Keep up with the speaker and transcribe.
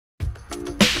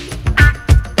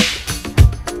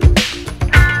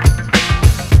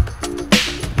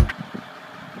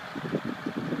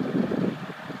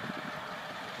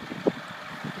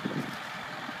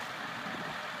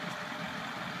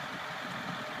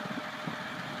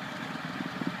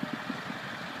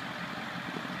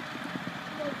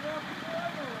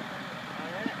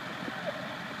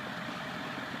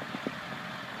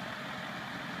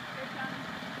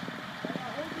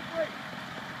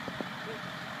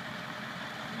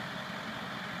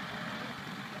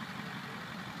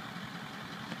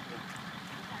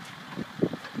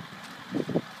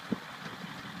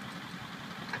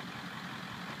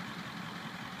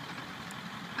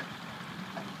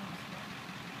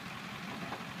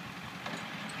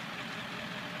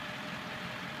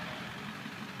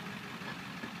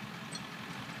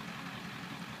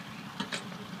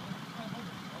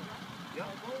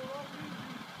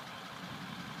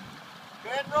Go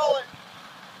ahead and roll it.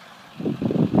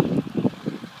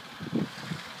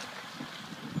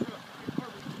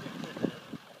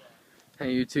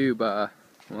 Hey YouTube,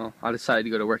 well, I decided to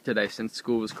go to work today since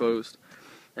school was closed,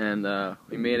 and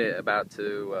we made it about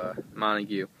to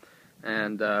Montague,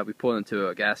 and we pulled into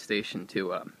a gas station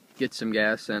to get some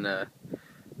gas, and the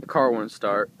car wouldn't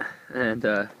start, and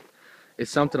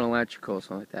it's something electrical,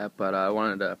 something like that, but I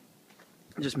wanted to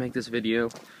just make this video.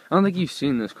 I don't think you've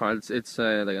seen this car. It's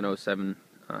like an '07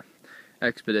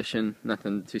 Expedition,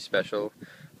 nothing too special,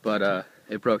 but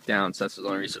it broke down, so that's the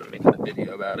only reason I'm making a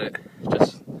video about it.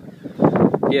 Just,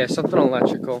 yeah, something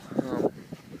electrical,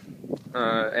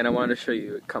 and I wanted to show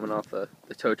you it coming off the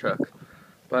tow truck,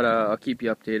 but I'll keep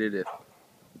you updated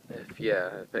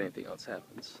if anything else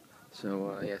happens.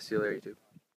 So yeah, see you later, YouTube.